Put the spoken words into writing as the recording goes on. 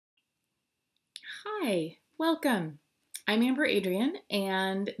Hi, welcome. I'm Amber Adrian,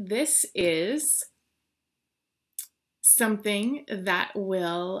 and this is something that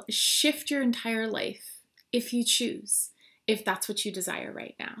will shift your entire life if you choose, if that's what you desire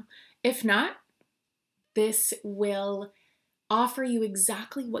right now. If not, this will offer you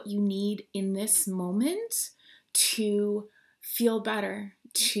exactly what you need in this moment to feel better,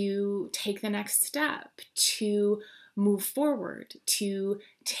 to take the next step, to move forward, to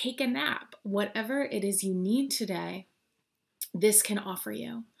take a nap, whatever it is you need today, this can offer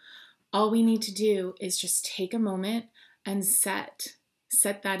you. All we need to do is just take a moment and set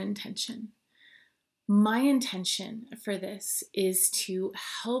that intention. My intention for this is to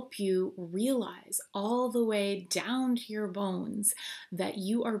help you realize all the way down to your bones that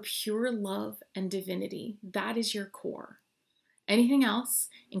you are pure love and divinity. That is your core. Anything else,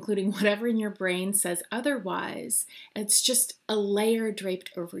 including whatever in your brain says otherwise, it's just a layer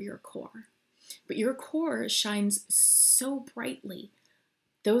draped over your core. But your core shines so brightly.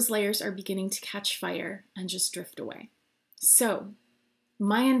 Those layers are beginning to catch fire and just drift away. So,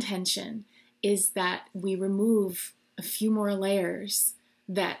 my intention is that we remove a few more layers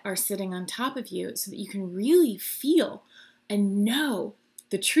that are sitting on top of you so that you can really feel and know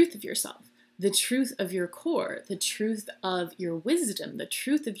the truth of yourself, the truth of your core, the truth of your wisdom, the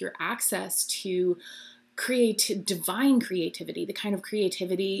truth of your access to divine creativity, the kind of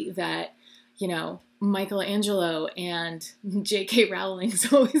creativity that, Michelangelo and J.K. Rowling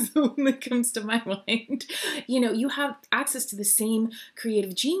is always the one that comes to my mind. You have access to the same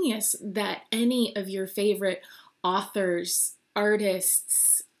creative genius that any of your favorite authors,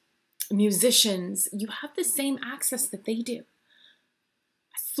 artists, musicians, you have the same access that they do.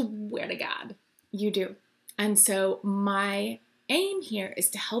 I swear to God, you do. And so my aim here is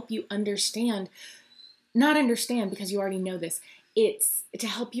to help you not understand because you already know this. It's to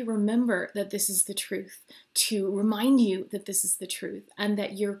help you remember that this is the truth, to remind you that this is the truth, and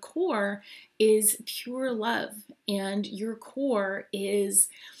that your core is pure love, and your core it's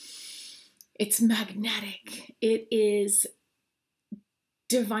magnetic. It is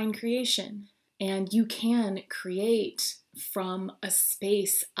divine creation, and you can create from a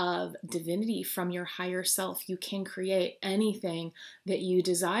space of divinity, from your higher self. You can create anything that you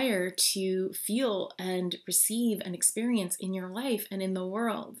desire to feel and receive and experience in your life and in the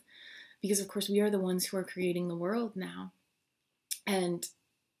world. Because, of course, we are the ones who are creating the world now. And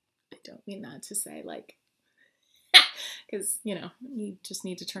I don't mean that to say because, you just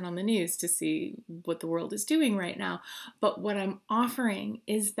need to turn on the news to see what the world is doing right now. But what I'm offering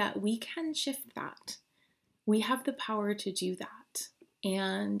is that we can shift that. We have the power to do that.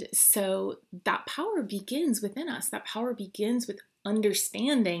 And so that power begins within us. That power begins with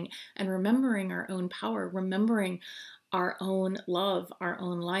understanding and remembering our own power, remembering our own love, our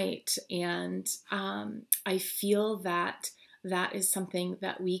own light. And I feel that that is something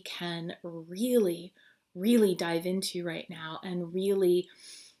that we can really, really dive into right now and really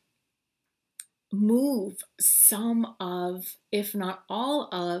move some of, if not all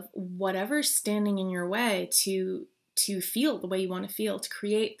of, whatever's standing in your way to feel the way you want to feel, to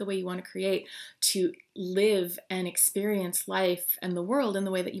create the way you want to create, to live and experience life and the world in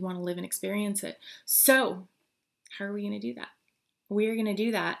the way that you want to live and experience it. So, how are we going to do that? We're going to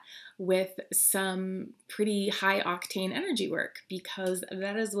do that with some pretty high octane energy work, because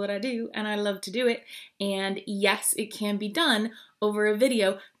that is what I do and I love to do it. And yes, it can be done over a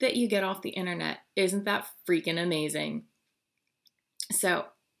video that you get off the internet. Isn't that freaking amazing? So,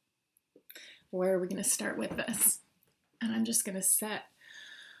 where are we going to start with this? And I'm just going to set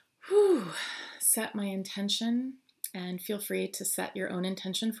my intention. And feel free to set your own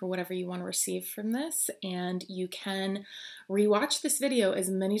intention for whatever you want to receive from this. And you can rewatch this video as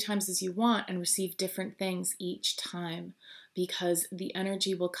many times as you want and receive different things each time, because the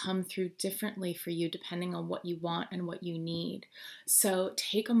energy will come through differently for you depending on what you want and what you need. So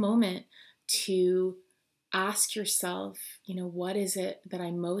take a moment to ask yourself, what is it that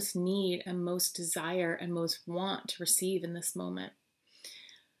I most need and most desire and most want to receive in this moment?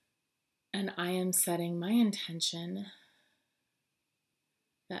 And I am setting my intention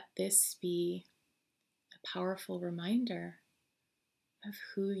that this be a powerful reminder of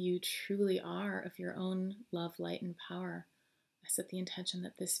who you truly are, of your own love, light, and power. I set the intention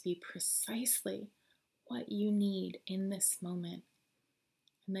that this be precisely what you need in this moment,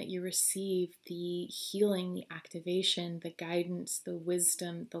 and that you receive the healing, the activation, the guidance, the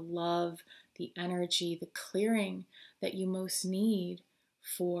wisdom, the love, the energy, the clearing that you most need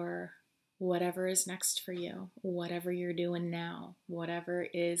for whatever is next for you, whatever you're doing now, whatever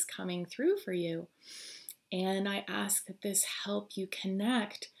is coming through for you. And I ask that this help you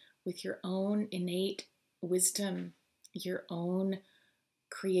connect with your own innate wisdom, your own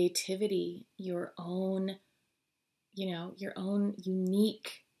creativity, your own, your own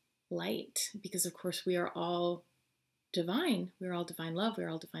unique light. Because of course we are all divine. We're all divine love. We're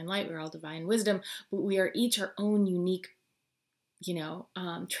all divine light. We're all divine wisdom. But we are each our own unique,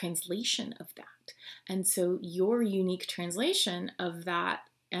 translation of that. And so your unique translation of that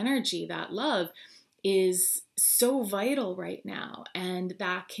energy, that love, is so vital right now. And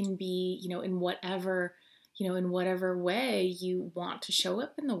that can be, in whatever way you want to show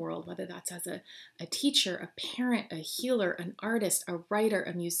up in the world, whether that's as a teacher, a parent, a healer, an artist, a writer,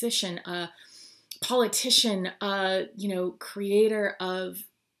 a musician, a politician, creator of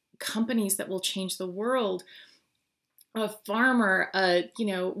companies that will change the world, a farmer,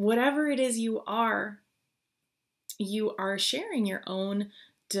 whatever it is you are sharing your own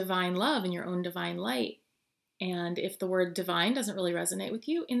divine love and your own divine light. And if the word divine doesn't really resonate with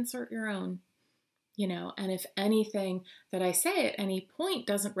you, insert your own, and if anything that I say at any point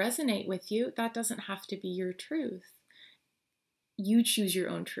doesn't resonate with you, that doesn't have to be your truth. You choose your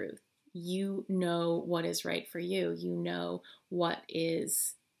own truth. You know what is right for you. You know what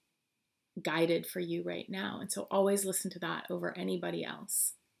is guided for you right now. And so always listen to that over anybody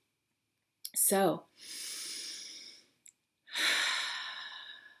else. So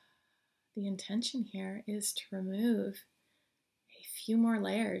the intention here is to remove a few more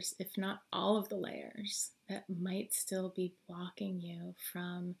layers, if not all of the layers, that might still be blocking you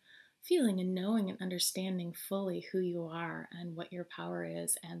from feeling and knowing and understanding fully who you are and what your power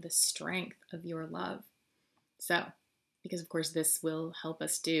is and the strength of your love. So, because of course this will help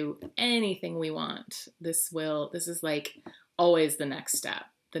us do anything we want. This is like always the next step.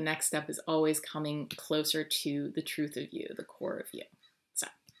 The next step is always coming closer to the truth of you, the core of you. So,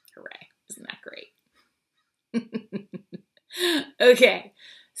 hooray. Isn't that great? Okay,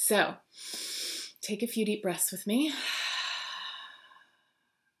 so take a few deep breaths with me.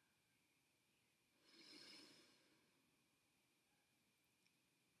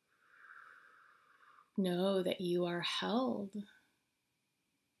 Know that you are held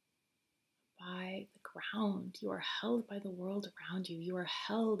by the ground. You are held by the world around you. You are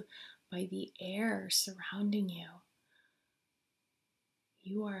held by the air surrounding you.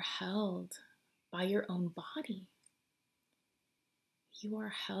 You are held by your own body. You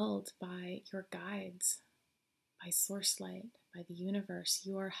are held by your guides, by source light, by the universe.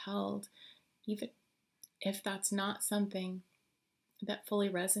 You are held, even if that's not something that fully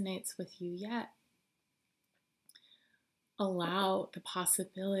resonates with you yet. Allow the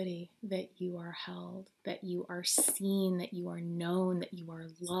possibility that you are held, that you are seen, that you are known, that you are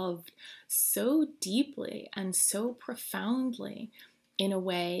loved so deeply and so profoundly in a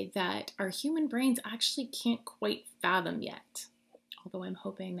way that our human brains actually can't quite fathom yet. Although I'm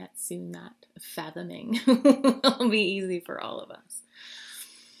hoping that soon that fathoming will be easy for all of us.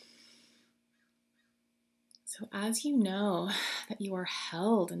 So as you know that you are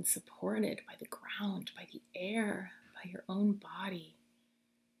held and supported by the ground, by the air, by your own body,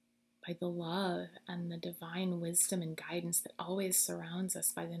 by the love and the divine wisdom and guidance that always surrounds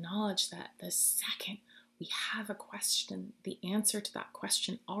us, by the knowledge that the second we have a question, the answer to that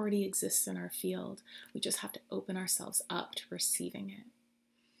question already exists in our field. We just have to open ourselves up to receiving it.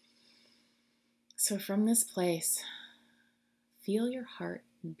 So from this place, feel your heart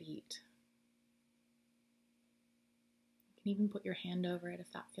beat. You can even put your hand over it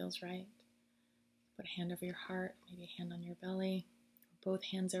if that feels right. Put a hand over your heart, maybe a hand on your belly, or both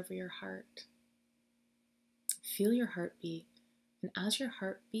hands over your heart. Feel your heartbeat, and as your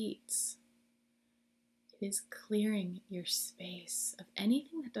heart beats, it is clearing your space of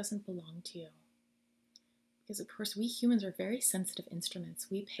anything that doesn't belong to you. Because of course, we humans are very sensitive instruments.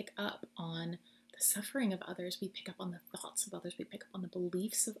 We pick up on the suffering of others, we pick up on the thoughts of others, we pick up on the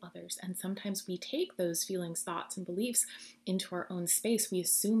beliefs of others, and sometimes we take those feelings, thoughts, and beliefs into our own space. We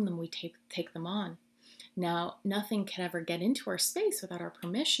assume them, we take them on. Now, nothing can ever get into our space without our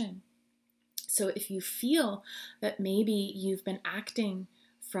permission. So if you feel that maybe you've been acting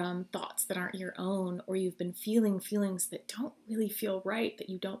from thoughts that aren't your own, or you've been feeling feelings that don't really feel right, that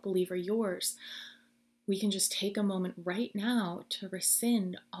you don't believe are yours, we can just take a moment right now to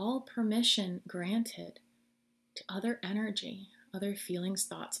rescind all permission granted to other energy, other feelings,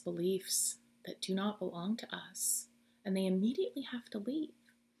 thoughts, beliefs that do not belong to us. And they immediately have to leave.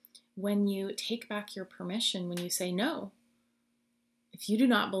 When you take back your permission, when you say, no, if you do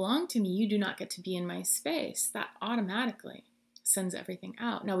not belong to me, you do not get to be in my space, that automatically sends everything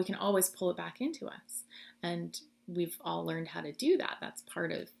out. Now, we can always pull it back into us. And we've all learned how to do that. That's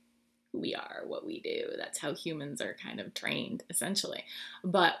part of who we are, what we do. That's how humans are kind of trained, essentially.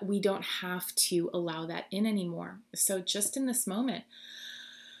 But we don't have to allow that in anymore. So just in this moment,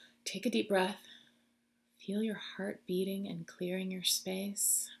 take a deep breath. Feel your heart beating and clearing your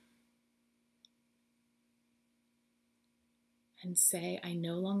space. And say, I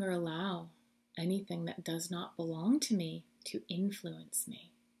no longer allow anything that does not belong to me to influence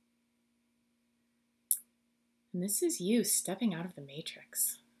me. And this is you stepping out of the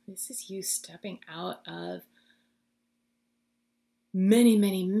matrix. This is you stepping out of many,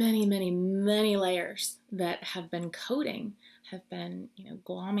 many, many, many, many layers that have been coding, have been,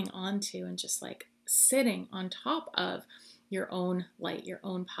 glomming onto and just like sitting on top of your own light, your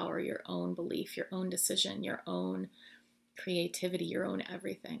own power, your own belief, your own decision, your own creativity, your own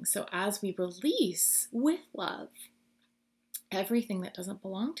everything. So as we release with love everything that doesn't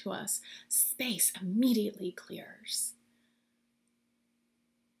belong to us, space immediately clears.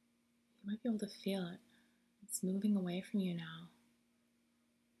 You might be able to feel it. It's moving away from you now.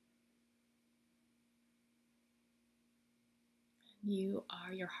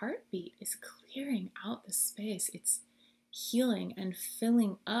 Your heartbeat is clearing out the space. It's healing and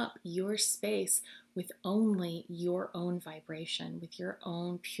filling up your space with only your own vibration, with your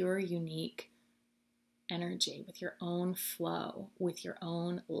own pure, unique energy, with your own flow, with your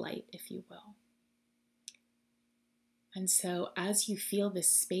own light, if you will. And so as you feel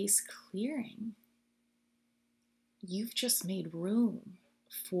this space clearing, you've just made room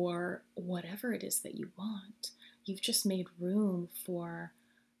for whatever it is that you want. You've just made room for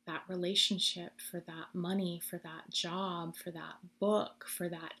that relationship, for that money, for that job, for that book, for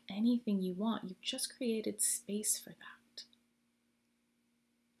that anything you want. You've just created space for that.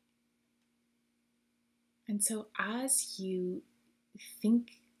 And so as you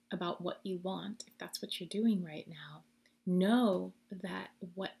think about what you want, if that's what you're doing right now, know that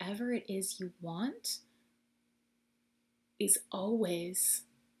whatever it is you want is always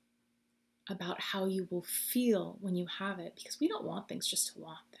about how you will feel when you have it, because we don't want things just to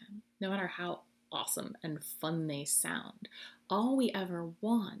want them, no matter how awesome and fun they sound. All we ever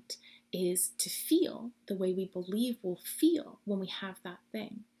want is to feel the way we believe we'll feel when we have that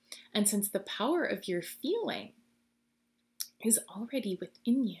thing. And since the power of your feeling is already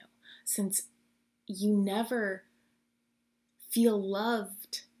within you, since you never feel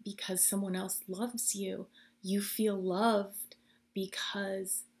loved because someone else loves you, you feel loved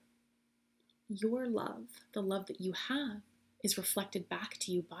because your love, the love that you have, is reflected back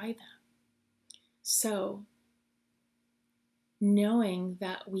to you by them. So, knowing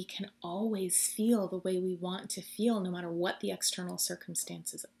that we can always feel the way we want to feel, no matter what the external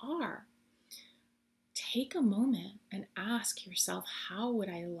circumstances are, take a moment and ask yourself, how would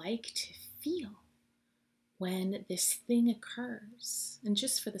I like to feel when this thing occurs? And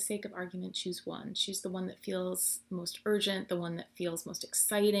just for the sake of argument, choose one. Choose the one that feels most urgent, the one that feels most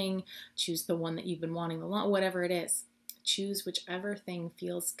exciting. Choose the one that you've been wanting the long, whatever it is. Choose whichever thing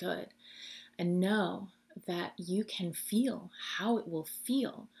feels good. And know that you can feel how it will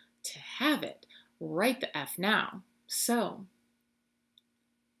feel to have it right the F now. So,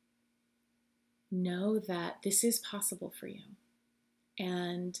 know that this is possible for you.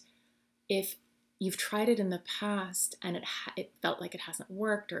 And if you've tried it in the past and it felt like it hasn't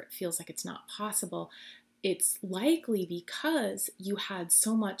worked, or it feels like it's not possible, it's likely because you had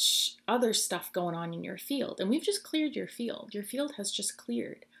so much other stuff going on in your field. And we've just cleared your field. Your field has just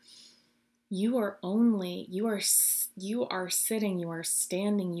cleared. You are sitting, you are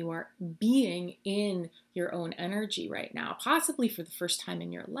standing, you are being in your own energy right now, possibly for the first time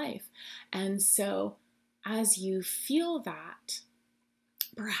in your life. And so as you feel that,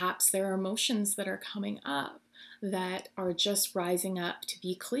 perhaps there are emotions that are coming up that are just rising up to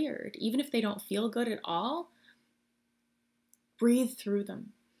be cleared. Even if they don't feel good at all, breathe through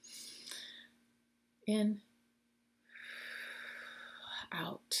them. In,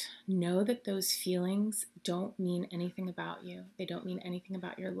 out. Know that those feelings don't mean anything about you. They don't mean anything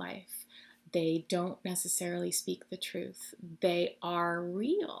about your life. They don't necessarily speak the truth. They are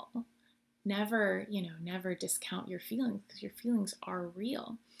real. Never discount your feelings, because your feelings are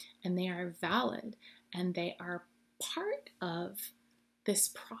real and they are valid and they are part of this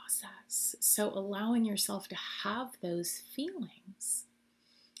process. So allowing yourself to have those feelings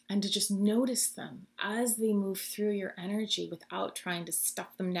and to just notice them as they move through your energy without trying to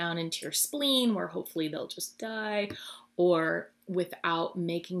stuff them down into your spleen where hopefully they'll just die, or without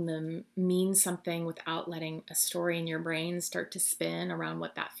making them mean something, without letting a story in your brain start to spin around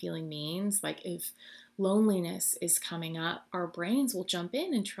what that feeling means. Like if loneliness is coming up, our brains will jump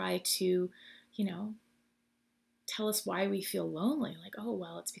in and try to, tell us why we feel lonely. Like, oh,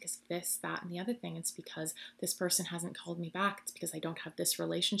 well, it's because of this, that, and the other thing. It's because this person hasn't called me back. It's because I don't have this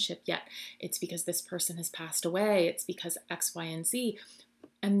relationship yet. It's because this person has passed away. It's because X, Y, and Z.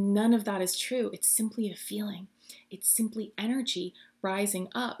 And none of that is true. It's simply a feeling. It's simply energy rising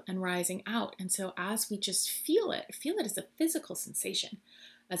up and rising out. And so as we just feel it as a physical sensation,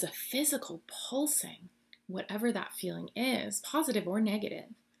 as a physical pulsing, whatever that feeling is, positive or negative.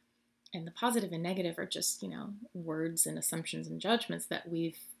 And the positive and negative are just, words and assumptions and judgments that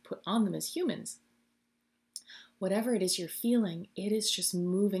we've put on them as humans. Whatever it is you're feeling, it is just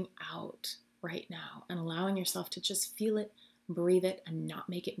moving out right now and allowing yourself to just feel it, breathe it, and not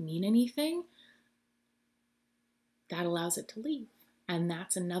make it mean anything. That allows it to leave. And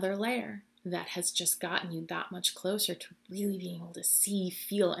that's another layer that has just gotten you that much closer to really being able to see,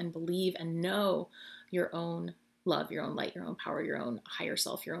 feel, and believe and know your own love, your own light, your own power, your own higher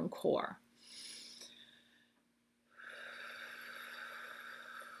self, your own core.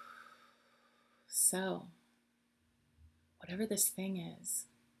 So, whatever this thing is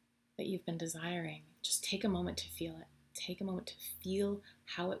that you've been desiring, just take a moment to feel it. Take a moment to feel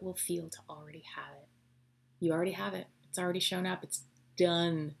how it will feel to already have it. You already have it. It's already shown up. It's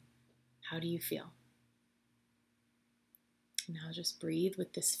done. How do you feel? Now just breathe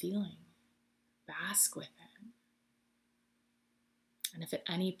with this feeling. Bask with it. And if at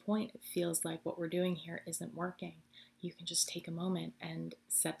any point it feels like what we're doing here isn't working, you can just take a moment and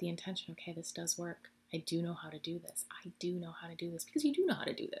set the intention. Okay, this does work. I do know how to do this. I do know how to do this, because you do know how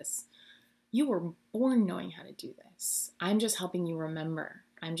to do this. You were born knowing how to do this. I'm just helping you remember.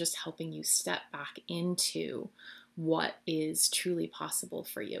 I'm just helping you step back into what is truly possible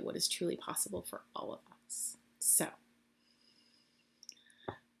for you, what is truly possible for all of us. So,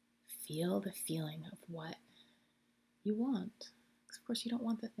 feel the feeling of what you want. Of course, you don't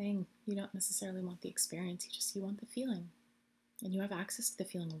want the thing. You don't necessarily want the experience. You want the feeling. And you have access to the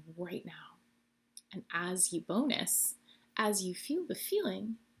feeling right now. And as you feel the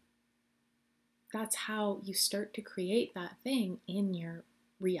feeling, that's how you start to create that thing in your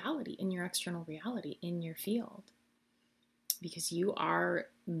reality, in your external reality, in your field. Because you are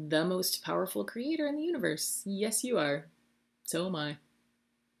the most powerful creator in the universe. Yes, you are. So am I.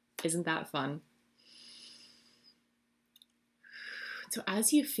 Isn't that fun? So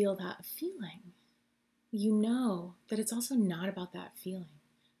as you feel that feeling, you know that it's also not about that feeling.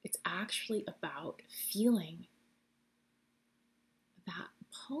 It's actually about feeling that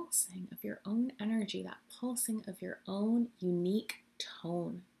pulsing of your own energy, that pulsing of your own unique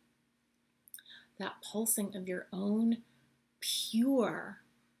tone, that pulsing of your own pure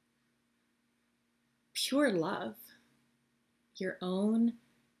love, your own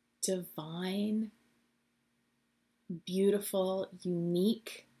divine, beautiful,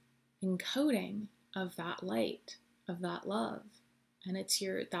 unique encoding of that light, of that love. And it's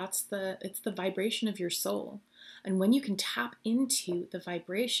the vibration of your soul. And when you can tap into the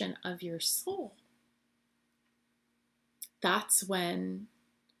vibration of your soul, that's when,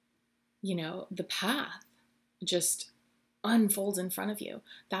 the path just unfolds in front of you.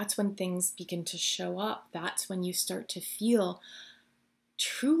 That's when things begin to show up. That's when you start to feel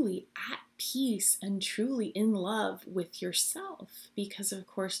truly at peace and truly in love with yourself, because of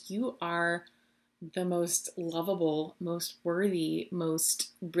course you are the most lovable, most worthy, most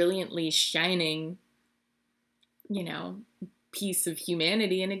brilliantly shining, piece of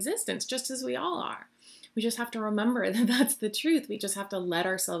humanity in existence, just as we all are. We just have to remember that that's the truth. We just have to let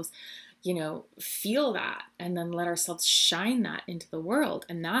ourselves, feel that, and then let ourselves shine that into the world.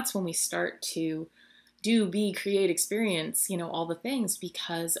 And that's when we start to do, be, create, experience, all the things,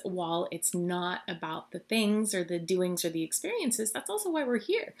 because while it's not about the things or the doings or the experiences, that's also why we're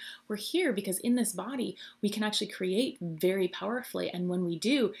here. We're here because in this body, we can actually create very powerfully. And when we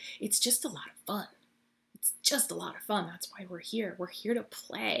do, it's just a lot of fun. It's just a lot of fun. That's why we're here. We're here to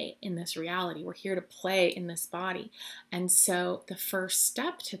play in this reality. We're here to play in this body. And so the first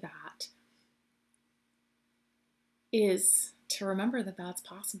step to that is to remember that that's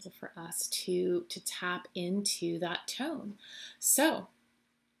possible for us to tap into that tone. So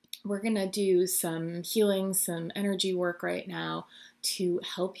we're going to do some healing, some energy work right now to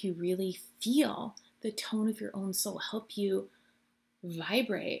help you really feel the tone of your own soul, help you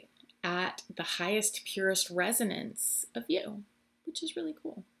vibrate at the highest, purest resonance of you, which is really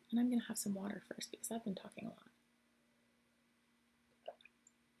cool. And I'm going to have some water first because I've been talking a lot.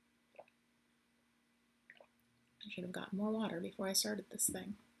 I should have gotten more water before I started this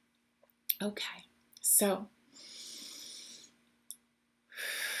thing. Okay, so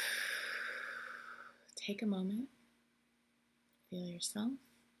take a moment, feel yourself,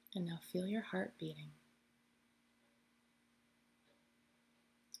 and now feel your heart beating.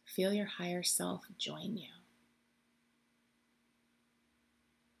 Feel your higher self join you.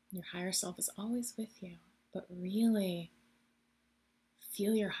 Your higher self is always with you, but really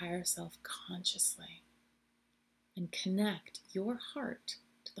feel your higher self consciously and connect your heart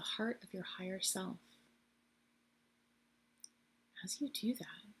to the heart of your higher self. As you do that,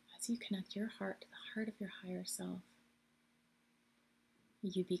 as you connect your heart to the heart of your higher self,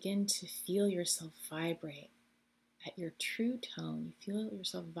 you begin to feel yourself vibrate at your true tone. You feel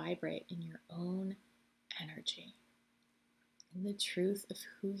yourself vibrate in your own energy, in the truth of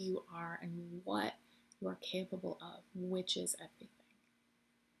who you are and what you are capable of, which is everything.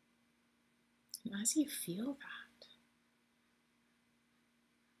 And as you feel that,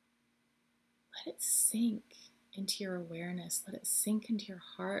 let it sink into your awareness. Let it sink into your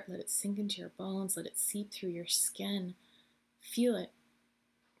heart. Let it sink into your bones. Let it seep through your skin. Feel it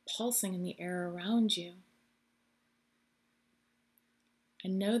pulsing in the air around you.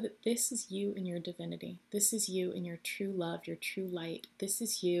 And know that this is you in your divinity. This is you in your true love, your true light. This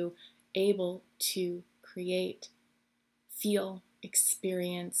is you able to create, feel,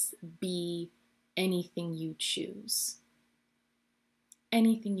 experience, be anything you choose.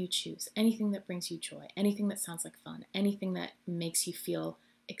 Anything you choose, anything that brings you joy, anything that sounds like fun, anything that makes you feel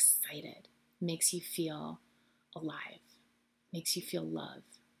excited, makes you feel alive, makes you feel love,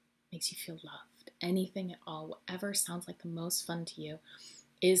 makes you feel loved. Anything at all, whatever sounds like the most fun to you,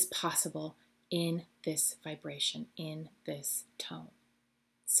 is possible in this vibration, in this tone.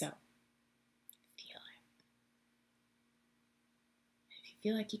 So, feel it. If you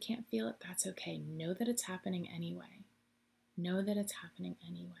feel like you can't feel it, that's okay. Know that it's happening anyway. Know that it's happening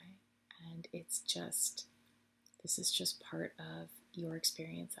anyway. And this is just part of your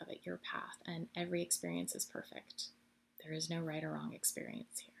experience of it, your path. And every experience is perfect. There is no right or wrong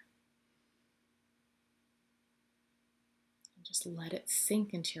experience here. And just let it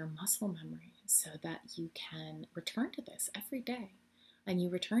sink into your muscle memory so that you can return to this every day. And you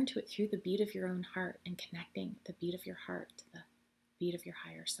return to it through the beat of your own heart and connecting the beat of your heart to the beat of your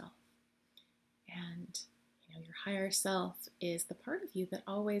higher self. And your higher self is the part of you that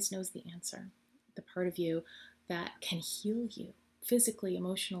always knows the answer, the part of you that can heal you physically,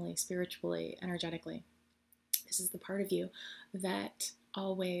 emotionally, spiritually, energetically. This is the part of you that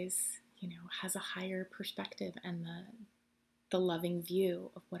always, has a higher perspective and the loving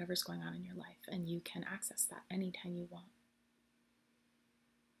view of whatever's going on in your life, and you can access that anytime you want.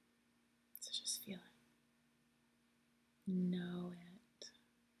 So just feel it. Know it.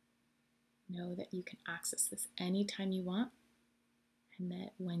 Know that you can access this anytime you want, and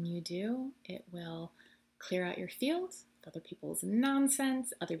that when you do, it will clear out your field, other people's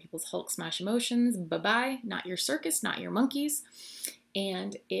nonsense, other people's Hulk smash emotions, bye-bye, not your circus, not your monkeys,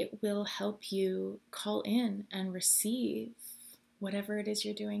 and it will help you call in and receive whatever it is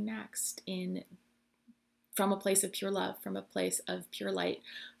you're doing next from a place of pure love, from a place of pure light,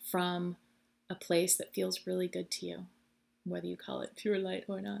 from a place that feels really good to you, whether you call it pure light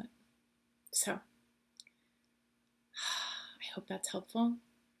or not. So, I hope that's helpful.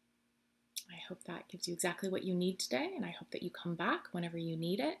 I hope that gives you exactly what you need today, and I hope that you come back whenever you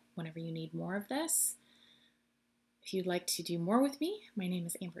need it, whenever you need more of this. If you'd like to do more with me, my name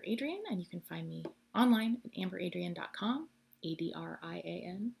is Amber Adrian, and you can find me online at amberadrian.com,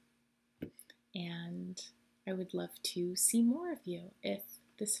 ADRIAN. And I would love to see more of you if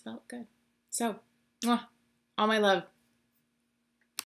this felt good. So, all my love.